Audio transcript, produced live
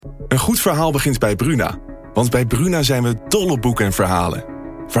Een goed verhaal begint bij Bruna. Want bij Bruna zijn we dol op boeken en verhalen.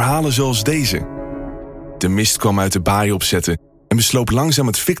 Verhalen zoals deze. De mist kwam uit de baai opzetten en besloop langzaam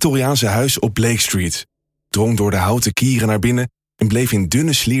het Victoriaanse huis op Blake Street. Drong door de houten kieren naar binnen en bleef in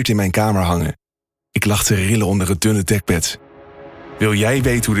dunne sliert in mijn kamer hangen. Ik lag te rillen onder het dunne dekbed. Wil jij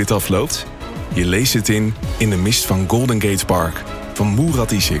weten hoe dit afloopt? Je leest het in de mist van Golden Gate Park van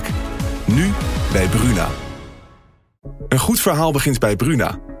Murat Isik. Nu bij Bruna. Een goed verhaal begint bij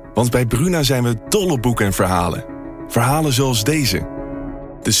Bruna. Want bij Bruna zijn we dol op boeken en verhalen. Verhalen zoals deze.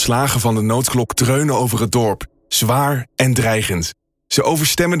 De slagen van de noodklok dreunen over het dorp. Zwaar en dreigend. Ze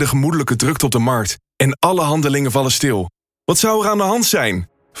overstemmen de gemoedelijke drukte op de markt. En alle handelingen vallen stil. Wat zou er aan de hand zijn?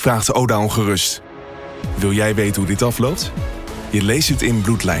 Vraagt Oda ongerust. Wil jij weten hoe dit afloopt? Je leest het in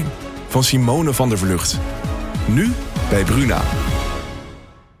Bloedlijn van Simone van der Vlucht. Nu bij Bruna.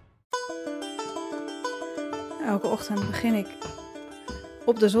 Elke ochtend begin ik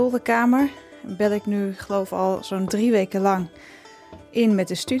op de zolderkamer. Bel ik nu, geloof al zo'n 3 weken lang in met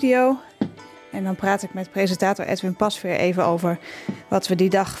de studio. En dan praat ik met presentator Edwin Pasveer even over wat we die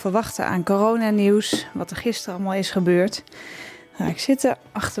dag verwachten aan coronanieuws. Wat er gisteren allemaal is gebeurd. Nou, ik zit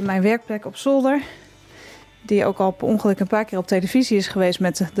achter mijn werkplek op zolder. Die ook al per ongeluk een paar keer op televisie is geweest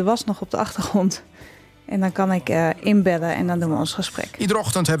met de was nog op de achtergrond. En dan kan ik inbellen en dan doen we ons gesprek. Iedere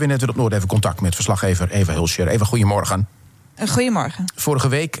ochtend hebben we net weer op Noord even contact met verslaggever Eva Hulscher. Eva, goedemorgen. Goedemorgen. Vorige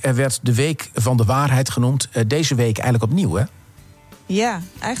week werd de Week van de Waarheid genoemd. Deze week eigenlijk opnieuw, hè? Ja,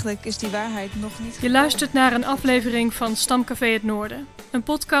 eigenlijk is die waarheid nog niet... Je luistert naar een aflevering van Stamcafé Het Noorden. Een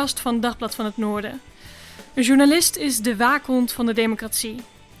podcast van Dagblad van het Noorden. Een journalist is de waakhond van de democratie.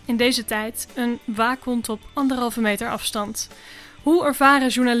 In deze tijd een waakhond op 1,5 meter afstand. Hoe ervaren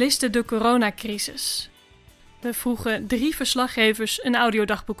journalisten de coronacrisis? We vroegen 3 verslaggevers een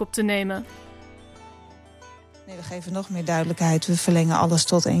audiodagboek op te nemen. Nee, we geven nog meer duidelijkheid. We verlengen alles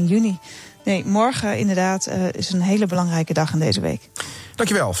tot 1 juni. Nee, morgen inderdaad is een hele belangrijke dag in deze week.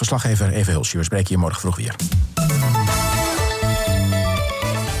 Dankjewel, verslaggever Eva Hulscher. We spreken je morgen vroeg weer.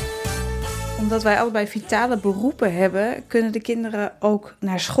 Omdat wij allebei vitale beroepen hebben, kunnen de kinderen ook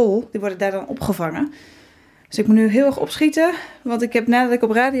naar school. Die worden daar dan opgevangen. Dus ik moet nu heel erg opschieten. Want ik heb nadat ik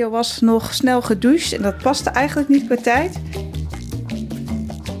op radio was nog snel gedoucht. En dat paste eigenlijk niet per tijd.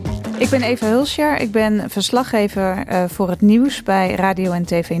 Ik ben Eva Hulscher. Ik ben verslaggever voor het nieuws bij Radio en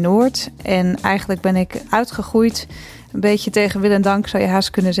TV Noord. En eigenlijk ben ik uitgegroeid, een beetje tegen wil en dank zou je haast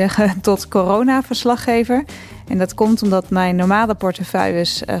kunnen zeggen, tot corona-verslaggever. En dat komt omdat mijn normale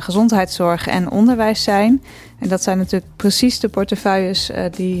portefeuilles gezondheidszorg en onderwijs zijn. En dat zijn natuurlijk precies de portefeuilles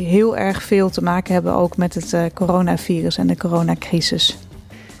die heel erg veel te maken hebben ook met het coronavirus en de coronacrisis.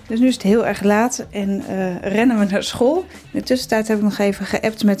 Dus nu is het heel erg laat en rennen we naar school. In de tussentijd heb ik nog even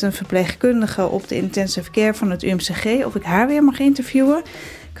geappt met een verpleegkundige op de intensive care van het UMCG of ik haar weer mag interviewen.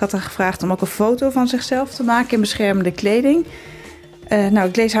 Ik had haar gevraagd om ook een foto van zichzelf te maken in beschermende kleding. Nou,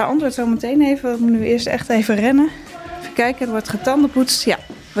 ik lees haar antwoord zo meteen even. Ik moet nu eerst echt even rennen. Even kijken, er wordt getandenpoetst. Ja,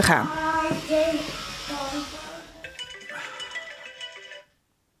 we gaan.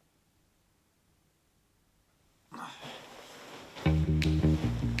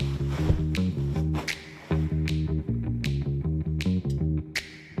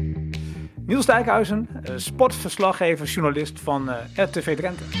 Niels Dijkhuizen, sportverslaggever, journalist van RTV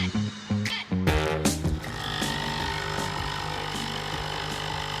Drenthe.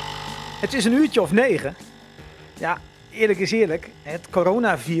 Het is 9:00. Ja, eerlijk is eerlijk. Het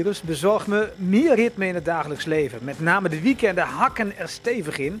coronavirus bezorgt me meer ritme in het dagelijks leven. Met name de weekenden hakken er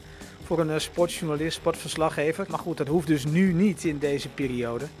stevig in. Voor een sportjournalist, sportverslaggever. Maar goed, dat hoeft dus nu niet in deze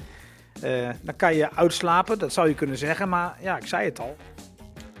periode. Dan kan je uitslapen, dat zou je kunnen zeggen. Maar ja, ik zei het al.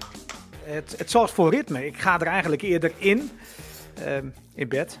 Het zorgt voor ritme. Ik ga er eigenlijk eerder in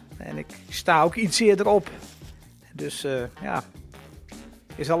bed. En ik sta ook iets eerder op. Dus ja,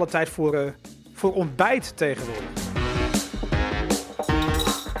 is alle tijd voor ontbijt tegenwoordig.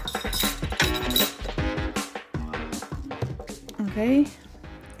 Oké,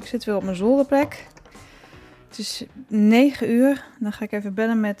 ik zit weer op mijn zolderplek. Het is 9:00. Dan ga ik even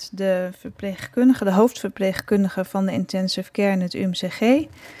bellen met de verpleegkundige, de hoofdverpleegkundige van de intensive care in het UMCG.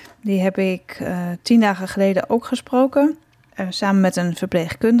 Die heb ik 10 dagen geleden ook gesproken. Samen met een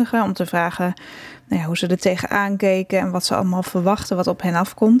verpleegkundige om te vragen hoe ze er tegenaan keken en wat ze allemaal verwachten, wat op hen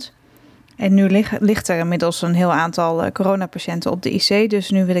afkomt. En nu ligt er inmiddels een heel aantal coronapatiënten op de IC. Dus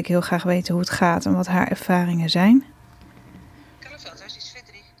nu wil ik heel graag weten hoe het gaat en wat haar ervaringen zijn.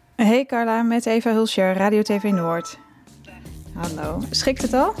 Hey Carla, met Eva Hulscher, Radio TV Noord. Hallo, schikt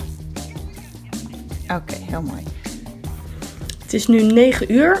het al? Oké, heel mooi. Het is nu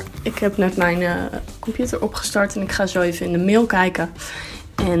 9:00. Ik heb net mijn computer opgestart en ik ga zo even in de mail kijken.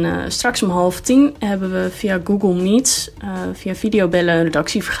 En straks om 9:30 hebben we via Google Meet, via videobellen, een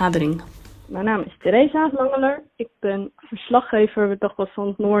redactievergadering. Mijn naam is Theresa Langeler. Ik ben verslaggever bij Dagblad van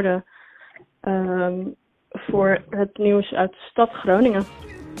het Noorden voor het nieuws uit de stad Groningen.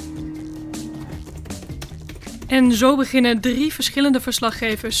 En zo beginnen 3 verschillende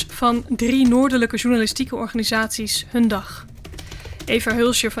verslaggevers van 3 noordelijke journalistieke organisaties hun dag. Eva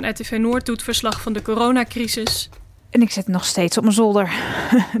Hulsje van RTV Noord doet verslag van de coronacrisis. En ik zit nog steeds op mijn zolder.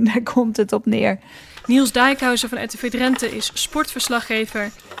 Daar komt het op neer. Niels Dijkhuizen van RTV Drenthe is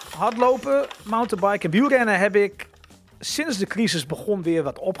sportverslaggever. Hardlopen, mountainbiken en wielrennen heb ik sinds de crisis begon weer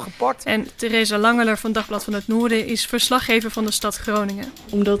wat opgepakt. En Theresa Langeler van Dagblad van het Noorden is verslaggever van de stad Groningen.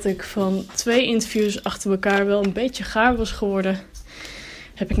 Omdat ik van 2 interviews achter elkaar wel een beetje gaar was geworden,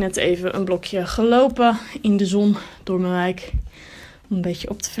 heb ik net even een blokje gelopen in de zon door mijn wijk om een beetje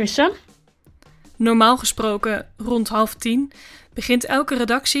op te frissen. Normaal gesproken rond 9:30 begint elke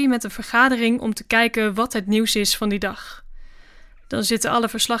redactie met een vergadering om te kijken wat het nieuws is van die dag. Dan zitten alle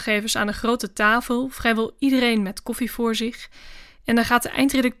verslaggevers aan een grote tafel, vrijwel iedereen met koffie voor zich. En dan gaat de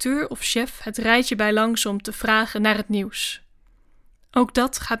eindredacteur of chef het rijtje bij langs om te vragen naar het nieuws. Ook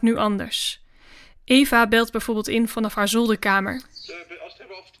dat gaat nu anders. Eva belt bijvoorbeeld in vanaf haar zolderkamer. Als we het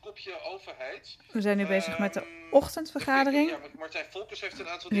hebben over het kopje overheid. We zijn nu bezig met de ochtendvergadering. Ja, Martijn Volkers heeft een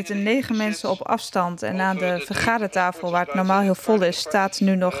aantal Er zitten 9 mensen op afstand. En aan de vergadertafel, waar het normaal heel vol is, staat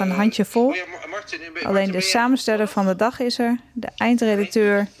nu nog een handjevol. Alleen de samensteller van de dag is er, de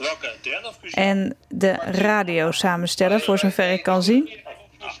eindredacteur en de radiosamensteller, voor zover ik kan zien.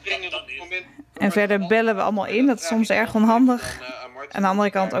 En verder bellen we allemaal in, dat is soms erg onhandig. Aan de andere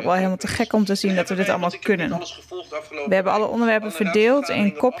kant ook wel helemaal te gek om te zien dat we dit allemaal kunnen. We hebben alle onderwerpen verdeeld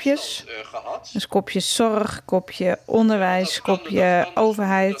in kopjes. Dus kopje zorg, kopje onderwijs, kopje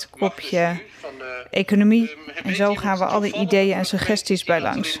overheid, kopje economie. En zo gaan we alle ideeën en suggesties bij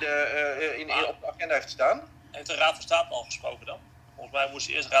langs. Op de agenda heeft staan. Heeft de Raad van State al gesproken dan? Volgens mij moest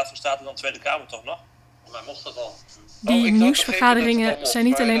de eerste Raad van State en dan Tweede Kamer toch nog? Volgens mij mocht dat al. Die nieuwsvergaderingen zijn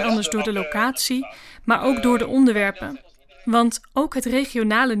niet alleen anders door de locatie, maar ook door de onderwerpen. Want ook het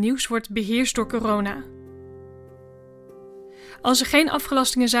regionale nieuws wordt beheerst door corona. Als er geen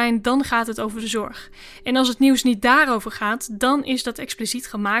afgelastingen zijn, dan gaat het over de zorg. En als het nieuws niet daarover gaat, dan is dat expliciet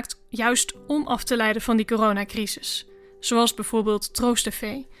gemaakt juist om af te leiden van die coronacrisis. Zoals bijvoorbeeld Troost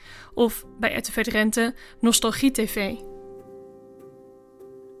TV of bij RTV Drenthe Nostalgie TV.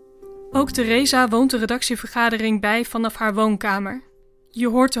 Ook Theresa woont de redactievergadering bij vanaf haar woonkamer. Je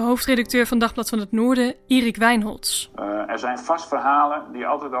hoort de hoofdredacteur van Dagblad van het Noorden, Erik Wijnholz. Er zijn vast verhalen die je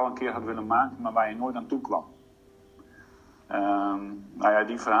altijd al een keer had willen maken, maar waar je nooit aan toe kwam.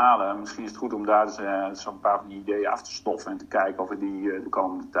 Die verhalen, misschien is het goed om daar zo'n paar van die ideeën af te stoffen en te kijken of we die de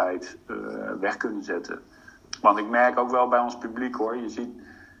komende tijd weg kunnen zetten. Want ik merk ook wel bij ons publiek hoor, je ziet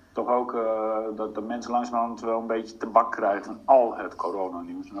toch ook dat mensen langzamerhand wel een beetje tabak krijgen van al het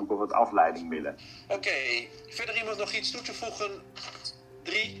coronanieuws en ook wel wat afleiding willen. Oké, verder iemand nog iets toe te voegen?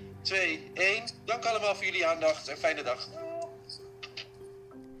 3, 2, 1. Dank allemaal voor jullie aandacht en fijne dag.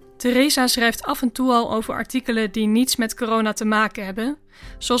 Theresa schrijft af en toe al over artikelen die niets met corona te maken hebben.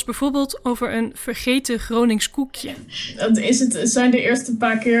 Zoals bijvoorbeeld over een vergeten Gronings koekje. Zijn de eerste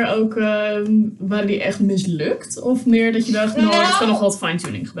paar keer ook, waren die echt mislukt? Of meer dat je dacht, ik kan nog wat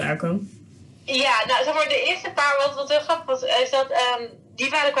fine-tuning gebruiken? Ja, nou zeg maar de eerste paar, wat heel grappig was, is dat die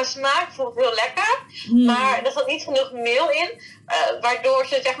waren qua smaak bijvoorbeeld heel lekker. Maar er zat niet genoeg meel in, waardoor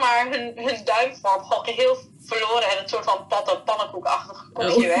ze zeg maar hun duimvorm gewoon geheel verloren en een soort van pannenkoekachtig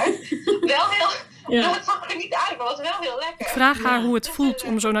koekje werd. Wel heel, het zag er niet uit, maar het was wel heel lekker. Ik vraag haar hoe het voelt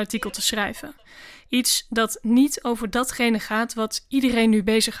om zo'n artikel te schrijven. Iets dat niet over datgene gaat wat iedereen nu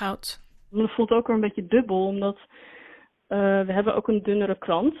bezighoudt. Het voelt ook weer een beetje dubbel, omdat we hebben ook een dunnere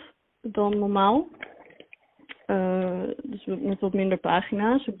krant dan normaal. Dus met wat minder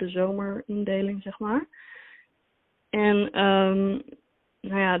pagina's, op de zomerindeling zeg maar. En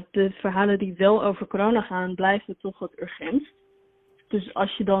de verhalen die wel over corona gaan, blijven toch wat urgent. Dus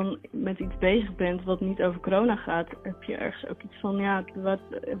als je dan met iets bezig bent wat niet over corona gaat, heb je ergens ook iets van,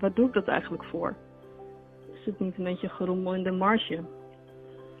 wat doe ik dat eigenlijk voor? Is het niet een beetje gerommel in de marge?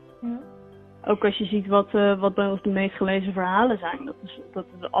 Ja. Ook als je ziet wat bij ons de meest gelezen verhalen zijn, dat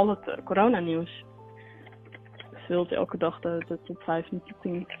is al het coronanieuws. Vult elke dag de top 5 en top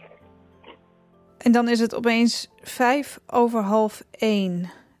 10. En dan is het opeens 1:05.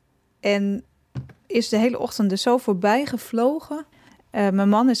 En is de hele ochtend dus zo voorbij gevlogen. Mijn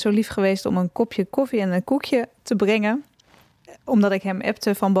man is zo lief geweest om een kopje koffie en een koekje te brengen. Omdat ik hem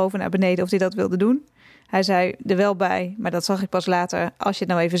appte van boven naar beneden of hij dat wilde doen. Hij zei er wel bij, maar dat zag ik pas later. Als je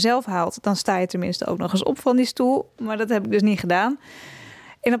het nou even zelf haalt, dan sta je tenminste ook nog eens op van die stoel. Maar dat heb ik dus niet gedaan.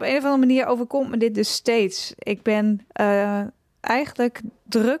 En op een of andere manier overkomt me dit dus steeds. Ik ben eigenlijk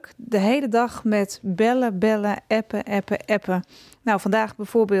druk de hele dag met bellen, appen. Nou, vandaag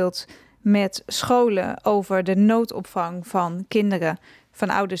bijvoorbeeld met scholen over de noodopvang van kinderen van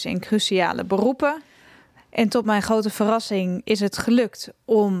ouders in cruciale beroepen. En tot mijn grote verrassing is het gelukt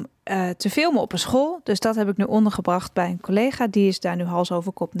om te filmen op een school. Dus dat heb ik nu ondergebracht bij een collega. Die is daar nu hals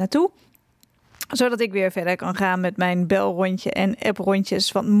over kop naartoe. Zodat ik weer verder kan gaan met mijn belrondje en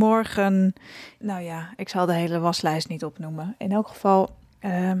approndjes. Want morgen, nou ja, ik zal de hele waslijst niet opnoemen. In elk geval,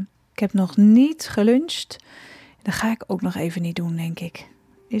 ik heb nog niet geluncht. Dat ga ik ook nog even niet doen, denk ik.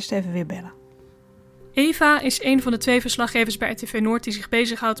 Eerst even weer bellen. Eva is een van de 2 verslaggevers bij RTV Noord die zich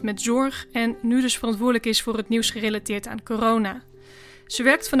bezighoudt met zorg en nu dus verantwoordelijk is voor het nieuws gerelateerd aan corona. Ze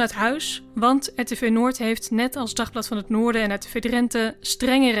werkt vanuit huis, want RTV Noord heeft net als Dagblad van het Noorden en RTV Drenthe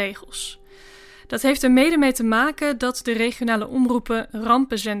strenge regels. Dat heeft er mede mee te maken dat de regionale omroepen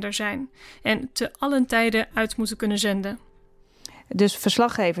rampenzender zijn en te allen tijden uit moeten kunnen zenden. Dus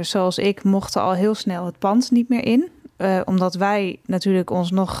verslaggevers zoals ik mochten al heel snel het pand niet meer in. Omdat wij natuurlijk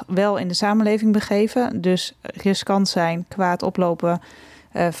ons nog wel in de samenleving begeven. Dus riskant zijn, kwaad oplopen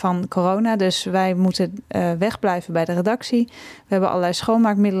van corona. Dus wij moeten wegblijven bij de redactie. We hebben allerlei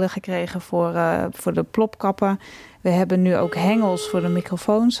schoonmaakmiddelen gekregen voor de plopkappen. We hebben nu ook hengels voor de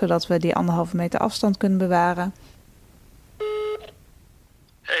microfoons, zodat we die 1,5 meter afstand kunnen bewaren.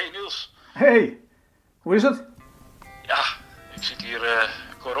 Hey Niels. Hey, hoe is het? Ja, ik zit hier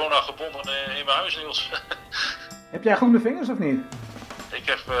corona gebonden in mijn huis, Niels. Heb jij groene vingers of niet? Ik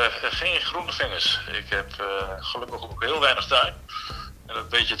heb geen groene vingers. Ik heb gelukkig ook heel weinig tuin. En dat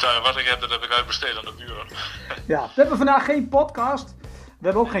beetje tuin wat ik heb, dat heb ik uitbesteed aan de buren. Ja, we hebben vandaag geen podcast. We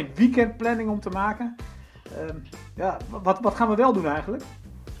hebben ook geen weekendplanning om te maken. Wat gaan we wel doen eigenlijk?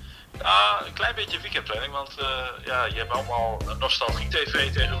 Ja, een klein beetje weekendplanning, want je hebt allemaal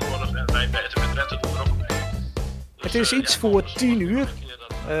nostalgie-tv tegenwoordig. En wij bij RTV Drenthe doen er ook mee. Dus, het is iets voor 10:00.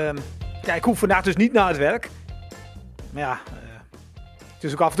 Ik hoef vandaag dus niet naar het werk. Maar ja, het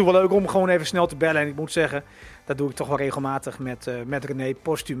is ook af en toe wel leuk om gewoon even snel te bellen. En ik moet zeggen, dat doe ik toch wel regelmatig met René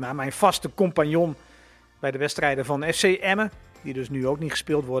Postuma. Mijn vaste compagnon bij de wedstrijden van FC Emmen. Die dus nu ook niet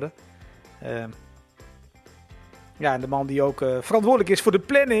gespeeld worden. En de man die ook verantwoordelijk is voor de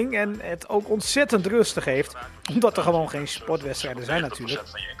planning. En het ook ontzettend rustig heeft. Omdat er gewoon geen sportwedstrijden zijn natuurlijk.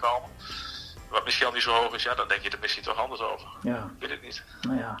 Van je inkomen. Wat misschien al niet zo hoog is, dan denk je er misschien toch anders over. Ja. Weet ik niet.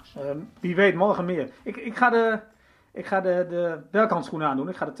 Nou ja, wie weet morgen meer. Ik ga de werkhandschoenen aandoen.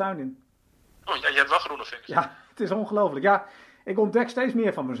 Ik ga de tuin in. Oh ja, je hebt wel groene vingers. Ja, het is ongelooflijk. Ja, ik ontdek steeds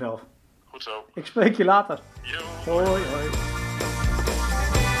meer van mezelf. Goed zo. Ik spreek je later. Yo. Hoi.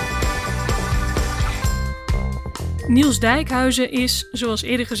 Niels Dijkhuizen is, zoals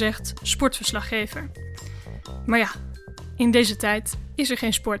eerder gezegd, sportverslaggever. Maar ja, in deze tijd is er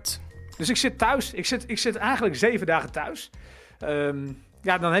geen sport. Dus ik zit thuis. Ik zit eigenlijk 7 dagen thuis.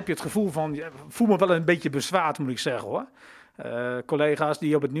 Dan heb je het gevoel van... voel me wel een beetje bezwaard, moet ik zeggen, hoor. Collega's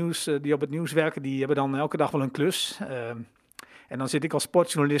die op het nieuws werken, die hebben dan elke dag wel een klus. En dan zit ik als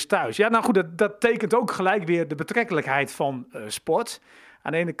sportjournalist thuis. Ja, nou goed, dat tekent ook gelijk weer de betrekkelijkheid van sport.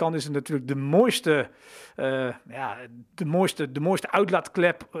 Aan de ene kant is het natuurlijk de mooiste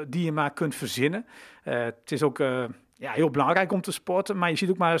uitlaatklep die je maar kunt verzinnen. Het is ook heel belangrijk om te sporten, maar je ziet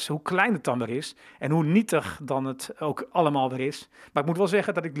ook maar eens hoe klein het dan weer is. En hoe nietig dan het ook allemaal weer is. Maar ik moet wel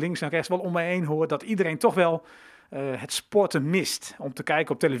zeggen dat ik links en rechts wel om me heen hoor dat iedereen toch wel het sporten mist. Om te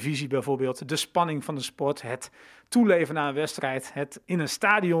kijken op televisie bijvoorbeeld, de spanning van de sport, het toeleven naar een wedstrijd, het in een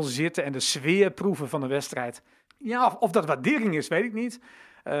stadion zitten en de sfeer proeven van de wedstrijd. Ja, of dat waardering is, weet ik niet.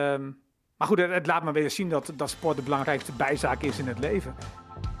 Maar goed, het laat me weer zien dat sport de belangrijkste bijzaak is in het leven.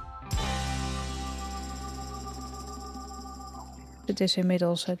 Het is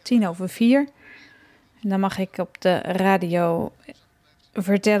inmiddels 4:10. En dan mag ik op de radio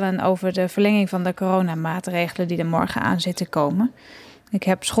vertellen over de verlenging van de coronamaatregelen die er morgen aan zitten komen. Ik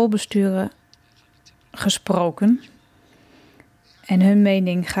heb schoolbesturen gesproken. En hun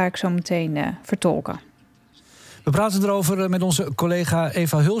mening ga ik zo meteen vertolken. We praten erover met onze collega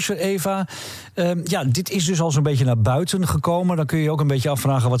Eva Hulscher. Eva, dit is dus al zo'n beetje naar buiten gekomen. Dan kun je ook een beetje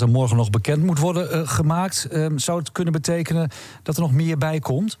afvragen wat er morgen nog bekend moet worden gemaakt. Zou het kunnen betekenen dat er nog meer bij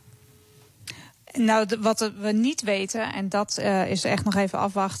komt? Nou, wat we niet weten, en dat is echt nog even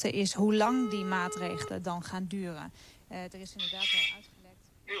afwachten, is hoe lang die maatregelen dan gaan duren. Er is inderdaad wel uitgelekt.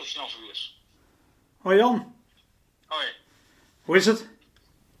 Heel snel verweers. Hoi Jan. Hoi. Hoe is het?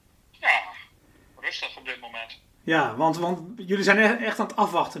 Ja, rustig op dit moment. Ja, want jullie zijn echt aan het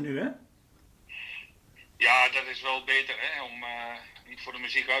afwachten nu, hè? Ja, dat is wel beter, hè, om niet voor de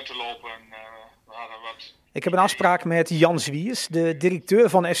muziek uit te lopen. We hadden wat... Ik heb een afspraak met Jan Zwiers, de directeur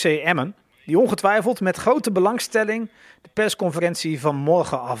van FC Emmen, die ongetwijfeld met grote belangstelling de persconferentie van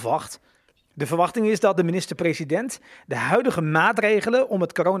morgen afwacht. De verwachting is dat de minister-president de huidige maatregelen om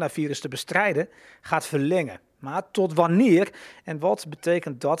het coronavirus te bestrijden gaat verlengen. Maar tot wanneer en wat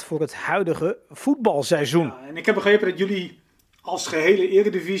betekent dat voor het huidige voetbalseizoen? Ja, en ik heb begrepen dat jullie als gehele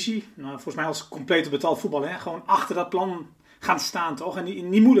eredivisie, volgens mij als complete betaald voetbal, gewoon achter dat plan gaan staan, toch? En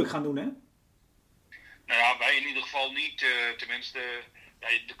niet moeilijk gaan doen, hè? Nou ja, wij in ieder geval niet. Tenminste,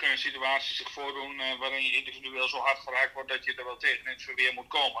 er kunnen situaties zich voordoen waarin je individueel zo hard geraakt wordt dat je er wel tegen in het verweer moet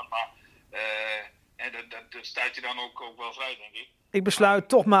komen. Maar dat staat je dan ook wel vrij, denk ik. Ik besluit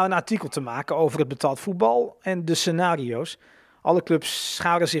toch maar een artikel te maken over het betaald voetbal en de scenario's. Alle clubs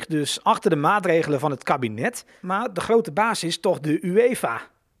scharen zich dus achter de maatregelen van het kabinet. Maar de grote baas is toch de UEFA.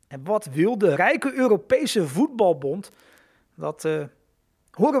 En wat wil de rijke Europese voetbalbond? Dat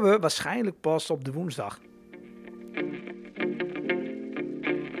horen we waarschijnlijk pas op de woensdag.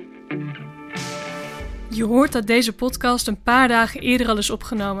 Je hoort dat deze podcast een paar dagen eerder al is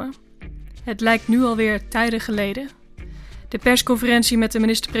opgenomen. Het lijkt nu alweer tijden geleden. De persconferentie met de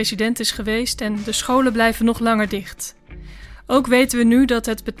minister-president is geweest en de scholen blijven nog langer dicht. Ook weten we nu dat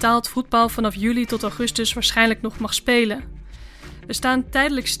het betaald voetbal vanaf juli tot augustus waarschijnlijk nog mag spelen. We staan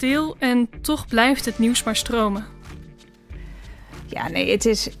tijdelijk stil en toch blijft het nieuws maar stromen. Ja, nee,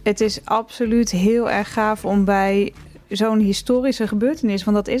 het is absoluut heel erg gaaf om bij zo'n historische gebeurtenis,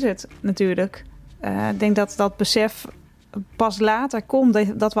 want dat is het natuurlijk. Ik denk dat dat besef pas later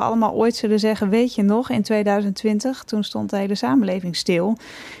komt, dat we allemaal ooit zullen zeggen, weet je nog, in 2020, toen stond de hele samenleving stil,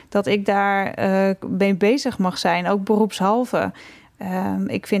 dat ik daar mee bezig mag zijn, ook beroepshalve.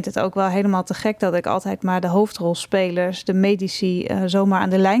 Ik vind het ook wel helemaal te gek dat ik altijd maar de hoofdrolspelers, de medici, zomaar aan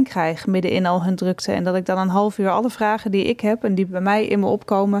de lijn krijg midden in al hun drukte. En dat ik dan een half uur alle vragen die ik heb en die bij mij in me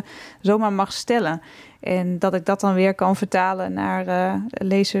opkomen, zomaar mag stellen. En dat ik dat dan weer kan vertalen naar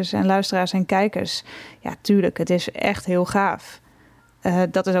lezers en luisteraars en kijkers. Ja, tuurlijk, het is echt heel gaaf.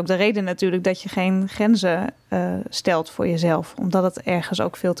 Dat is ook de reden natuurlijk dat je geen grenzen stelt voor jezelf. Omdat het ergens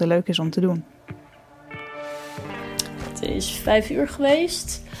ook veel te leuk is om te doen. Het is 5 uur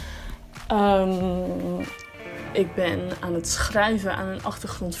geweest. Ik ben aan het schrijven aan een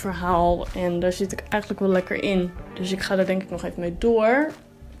achtergrondverhaal. En daar zit ik eigenlijk wel lekker in. Dus ik ga er denk ik nog even mee door.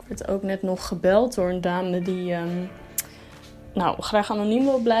 Ik werd ook net nog gebeld door een dame die graag anoniem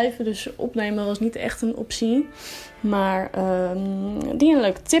wil blijven. Dus opnemen was niet echt een optie. Maar die een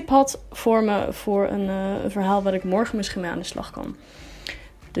leuke tip had voor me voor een verhaal waar ik morgen misschien mee aan de slag kan.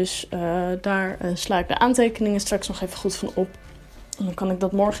 Dus daar sla ik de aantekeningen straks nog even goed van op. En dan kan ik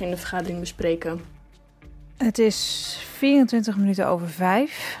dat morgen in de vergadering bespreken. Het is 24 minuten over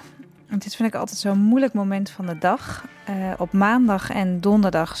 5. En dit vind ik altijd zo'n moeilijk moment van de dag. Op maandag en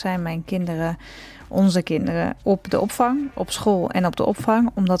donderdag zijn mijn kinderen, onze kinderen, op de opvang, op school en op de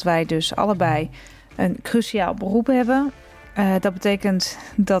opvang. Omdat wij dus allebei een cruciaal beroep hebben. Dat betekent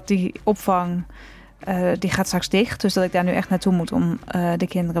dat die opvang, die gaat straks dicht. Dus dat ik daar nu echt naartoe moet om de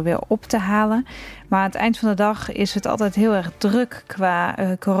kinderen weer op te halen. Maar aan het eind van de dag is het altijd heel erg druk qua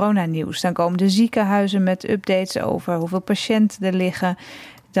coronanieuws. Dan komen de ziekenhuizen met updates over hoeveel patiënten er liggen.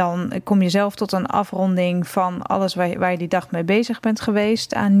 Dan kom je zelf tot een afronding van alles waar je die dag mee bezig bent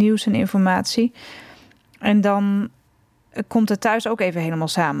geweest aan nieuws en informatie. En dan komt het thuis ook even helemaal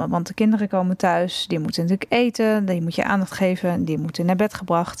samen. Want de kinderen komen thuis, die moeten natuurlijk eten, die moet je aandacht geven, die moeten naar bed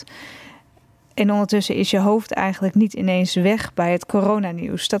gebracht. En ondertussen is je hoofd eigenlijk niet ineens weg bij het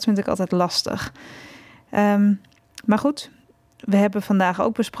coronanieuws. Dat vind ik altijd lastig. Maar goed, we hebben vandaag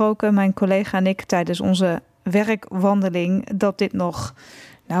ook besproken, mijn collega en ik, tijdens onze werkwandeling, dat dit nog,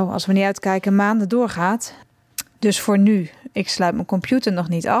 als we niet uitkijken, maanden doorgaat. Dus voor nu, ik sluit mijn computer nog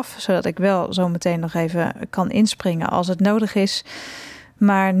niet af, zodat ik wel zo meteen nog even kan inspringen als het nodig is.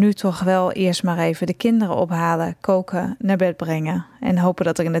 Maar nu toch wel eerst maar even de kinderen ophalen, koken, naar bed brengen. En hopen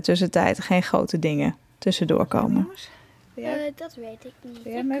dat er in de tussentijd geen grote dingen tussendoor komen. Dat weet ik niet.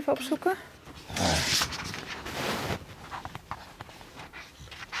 Wil jij hem even opzoeken?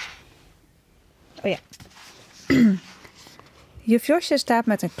 Oh ja. Juf Josje staat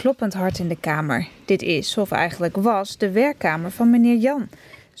met een kloppend hart in de kamer. Dit is, of eigenlijk was, de werkkamer van meneer Jan.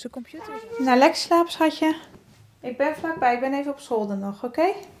 Zijn computer is... Nou, lekker slapen, schatje. Ik ben vlakbij, ik ben even op zolder nog,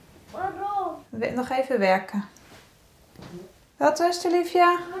 oké? Waarom? Nog even werken. Wat rusten,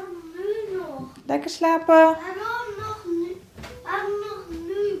 liefja? Waarom nu nog? Lekker slapen. Waarom nog nu? Waarom nog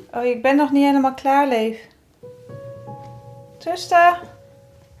nu? Oh, ik ben nog niet helemaal klaar, Leef. Rusten.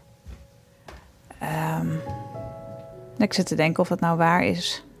 Ik zit te denken of het nou waar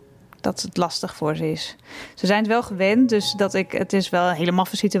is. dat het lastig voor ze is. Ze zijn het wel gewend, dus het is wel een hele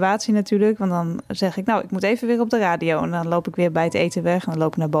maffe situatie natuurlijk. Want dan zeg ik, ik moet even weer op de radio. En dan loop ik weer bij het eten weg en dan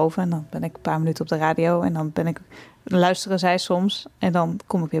loop ik naar boven. En dan ben ik een paar minuten op de radio en dan luisteren zij soms. En dan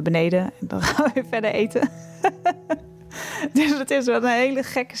kom ik weer beneden en dan gaan we weer verder eten. Dus het is wel een hele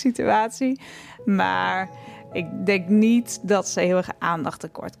gekke situatie. Maar ik denk niet dat ze heel erg aandacht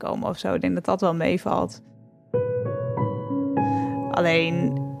tekort komen of zo. Ik denk dat dat wel meevalt.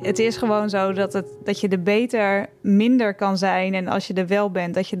 Alleen, het is gewoon zo dat je er beter minder kan zijn. En als je er wel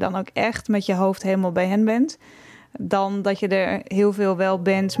bent, dat je dan ook echt met je hoofd helemaal bij hen bent. Dan dat je er heel veel wel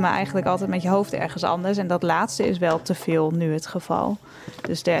bent, maar eigenlijk altijd met je hoofd ergens anders. En dat laatste is wel te veel nu het geval.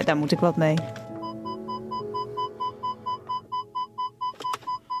 Dus daar moet ik wat mee.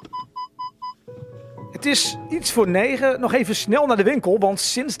 Het is iets voor 9. Nog even snel naar de winkel, want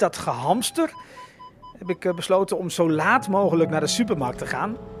sinds dat gehamster heb ik besloten om zo laat mogelijk naar de supermarkt te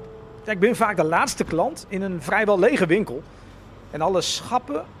gaan. Ja, ik ben vaak de laatste klant in een vrijwel lege winkel. En alle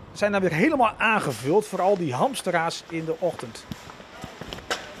schappen zijn dan weer helemaal aangevuld, vooral die hamsteraars in de ochtend.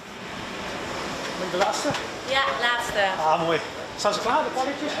 Ben ik de laatste? Ja, laatste. Ah, mooi. Staan ze klaar, de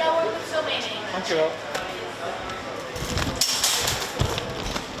palletjes? Ja hoor, ik moet zo meenemen. Dankjewel.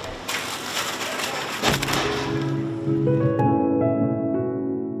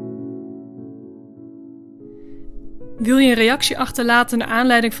 Wil je een reactie achterlaten naar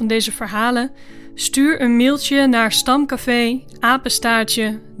aanleiding van deze verhalen? Stuur een mailtje naar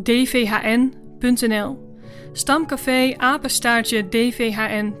stamcafé@dvhn.nl.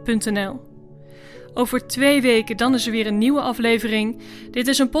 stamcafé@dvhn.nl. Over 2 weken dan is er weer een nieuwe aflevering. Dit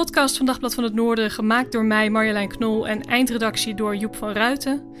is een podcast van Dagblad van het Noorden, gemaakt door mij, Marjolein Knol, en eindredactie door Joep van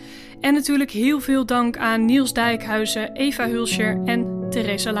Ruiten. En natuurlijk heel veel dank aan Niels Dijkhuizen, Eva Hulscher en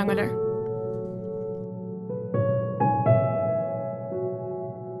Theresa Langeler.